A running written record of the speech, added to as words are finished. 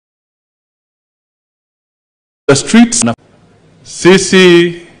the streets.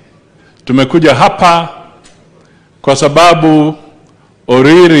 Sisi tumekuja hapa kwa sababu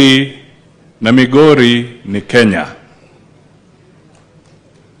Oriri na Migori ni Kenya.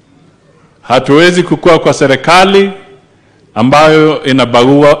 Hatuwezi kukua kwa serikali ambayo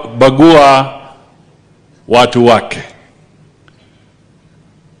inabagua watu wake.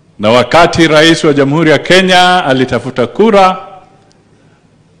 Na wakati rais wa Jamhuri ya Kenya alitafuta kura,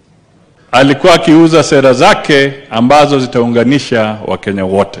 alikuwa akiuza sera zake ambazo zitaunganisha Wakenya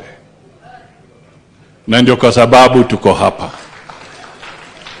wote. Na ndio kwa sababu tuko hapa.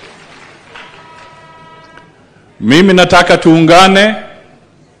 Mimi nataka tuungane,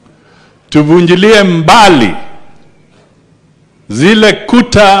 tuvunjilie mbali zile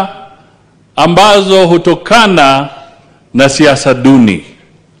kuta ambazo hutokana na siasa duni.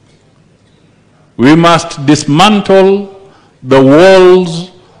 We must dismantle the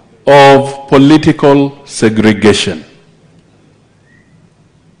walls of political segregation.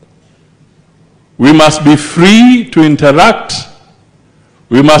 We must be free to interact,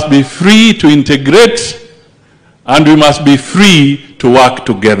 we must be free to integrate, and we must be free to work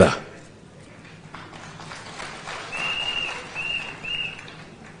together.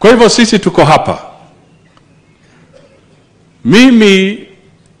 Kwa hivyo sisi tuko hapa. Mimi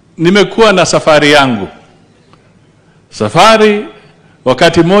nimekuwa na safari yangu. Safari,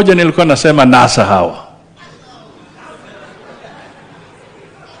 wakati moja nilikuwa nasema nasa hawa.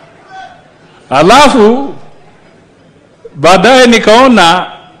 Alafu baadaye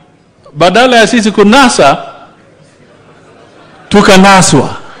nikaona badala ya sisi kunasa,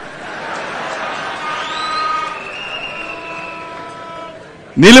 tukanaswa.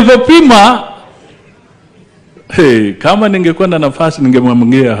 Nilipopima, kama ningekuwa na nafasi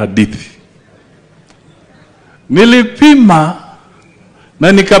ningemwambia hadithi. Nilipima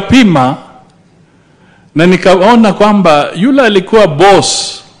na nikapima na nikaona kwamba yule alikuwa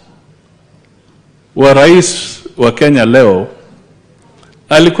boss wa rais wa Kenya leo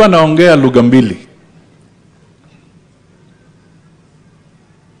alikuwa anaongea lugha mbili.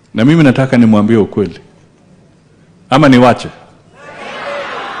 Na mimi nataka nimwambie ukweli. Ama niwache?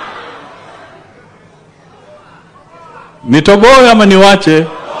 Nitoboe ama niwache?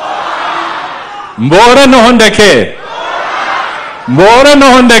 Mbora no hondeke. Mbora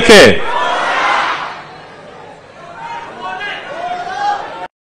no hondeke.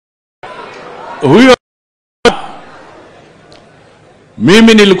 Huyo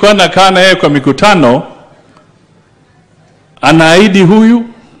mimi nilikuwa nakaa na yeye kwa mikutano, anaahidi huyu,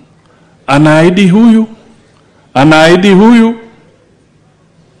 anaahidi huyu, anaahidi huyu.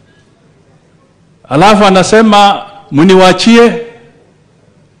 Alafu anasema muniwachie.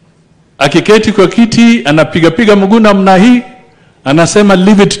 Akiketi kwa kiti anapiga mguu namna hii, anasema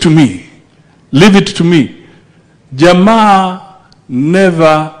leave it to me. Leave it to me. Jamaa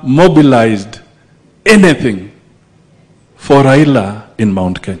never mobilized anything for Raila in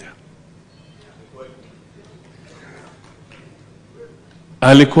Mount Kenya.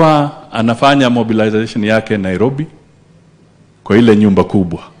 Alikuwa anafanya mobilization yake Nairobi kwa ile nyumba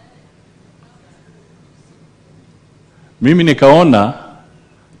kubwa. Mimi nikaona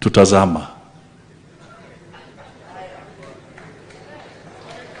tutazama.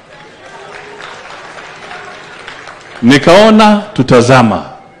 Nikaona tutazama.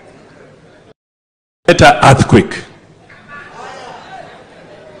 Eta earthquake.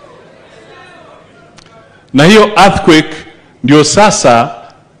 Na hiyo earthquake ndio sasa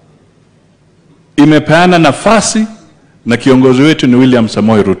imepeana nafasi na kiongozi wetu ni William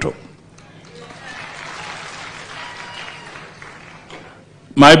Samoei Ruto.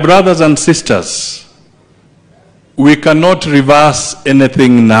 My brothers and sisters, we cannot reverse anything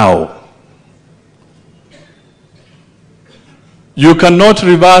now. You cannot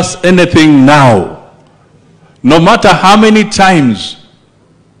reverse anything now. No matter how many times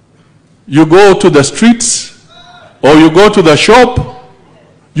you go to the streets or you go to the shop,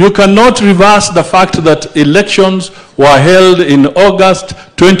 you cannot reverse the fact that elections were held in August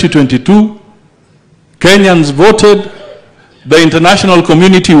 2022. Kenyans voted. The international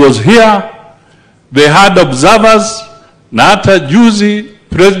community was here. They had observers. Na hata juzi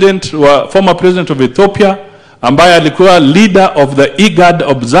former president of Ethiopia, ambaye alikuwa leader of the IGAD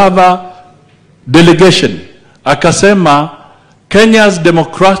observer delegation, akasema Kenya's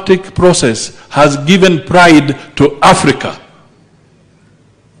democratic process has given pride to Africa.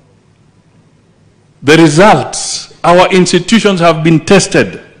 The results, our institutions have been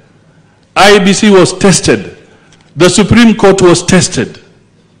tested. IBC was tested. The Supreme Court was tested.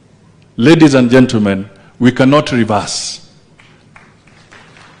 Ladies and gentlemen, we cannot reverse.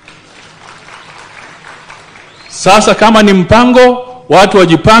 Sasa kama ni mpango, watu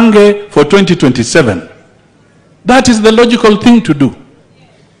wajipange for 2027. That is the logical thing to do.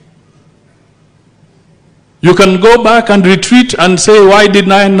 You can go back and retreat and say, why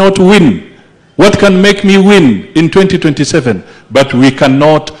did I not win? What can make me win in 2027? But we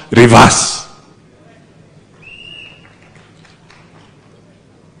cannot reverse.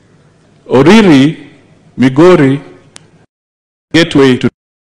 Oriri, Migori, gateway to...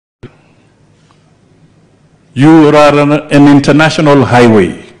 You are an international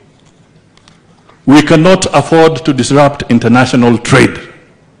highway. We cannot afford to disrupt international trade.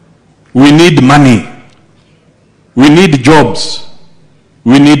 We need money. We need jobs.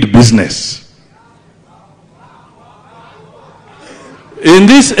 We need business. In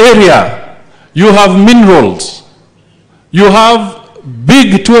this area, you have minerals. You have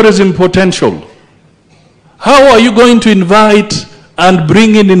big tourism potential. How are you going to invite and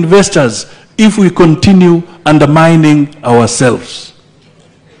bring in investors if we continue undermining ourselves?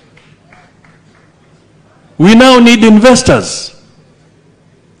 We now need investors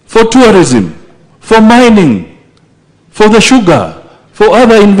for tourism, for mining, for the sugar, for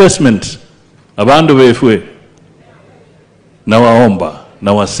other investments. Abandu wefwe, nawaomba,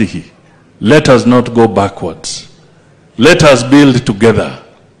 nawasihi. Let us not go backwards. Let us build together.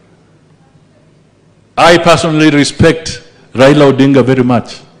 I personally respect Raila Odinga very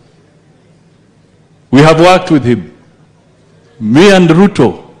much. We have worked with him. Me and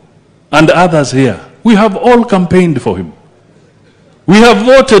Ruto and others here. We have all campaigned for him. We have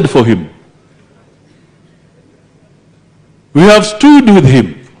voted for him. We have stood with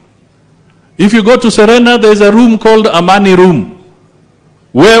him. If you go to Serena, there is a room called Amani Room,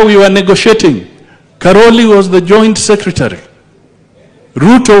 where we were negotiating. Karoli was the joint secretary.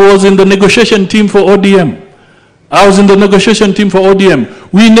 Ruto was in the negotiation team for ODM. I was in the negotiation team for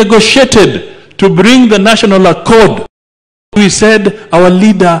ODM. We negotiated to bring the national accord. We said our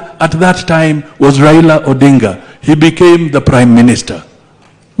leader at that time was Raila Odinga. He became the prime minister.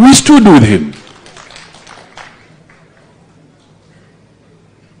 We stood with him.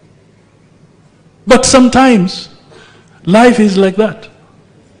 But sometimes life is like that.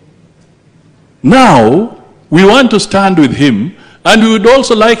 Now we want to stand with him, and we would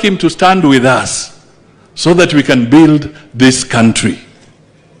also like him to stand with us so that we can build this country.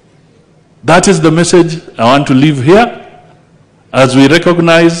 That is the message I want to leave here. As we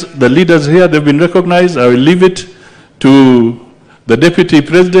recognize the leaders here, they've been recognized. I will leave it to the Deputy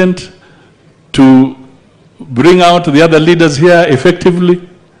President to bring out the other leaders here effectively.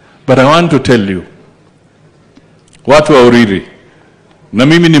 But I want to tell you, watu wa Oriri, na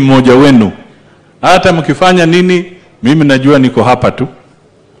mimi ni mmoja wenu. Hata mkifanya nini, mimi najua niko hapa tu.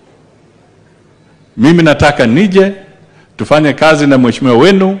 Mimi nataka nije, tufanye kazi na mheshimiwa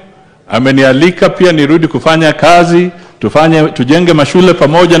wenu. Amenialika pia nirudi kufanya kazi, tujenge mashule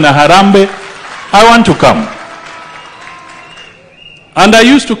pamoja na Harambe. I want to come. And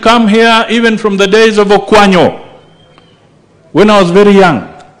I used to come here even from the days of Okwanyo, when I was very young.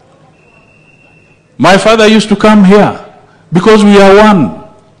 My father used to come here because we are one.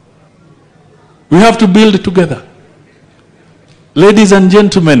 We have to build together. Ladies and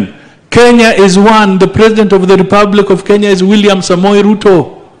gentlemen, Kenya is one. The President of the Republic of Kenya is William Samoei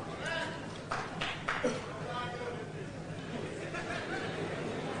Ruto.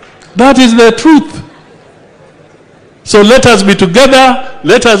 That is the truth. So let us be together,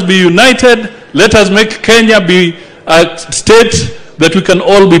 let us be united, let us make Kenya be a state that we can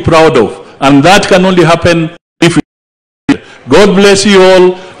all be proud of. And that can only happen if we... God bless you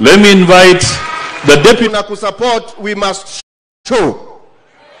all. Let me invite the deputy... Na kusupport, we must show.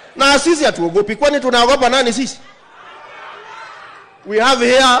 Na sisi hatuogopi, kwani tunaogopa nani sisi? We have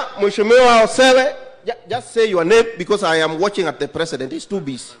here Mheshimiwa Osewe. Just say your name because I am watching at the president. He's too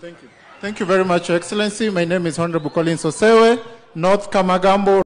busy. Thank you. Thank you very much, Your Excellency. My name is Honorable Collins Osewe, North Kamagambo.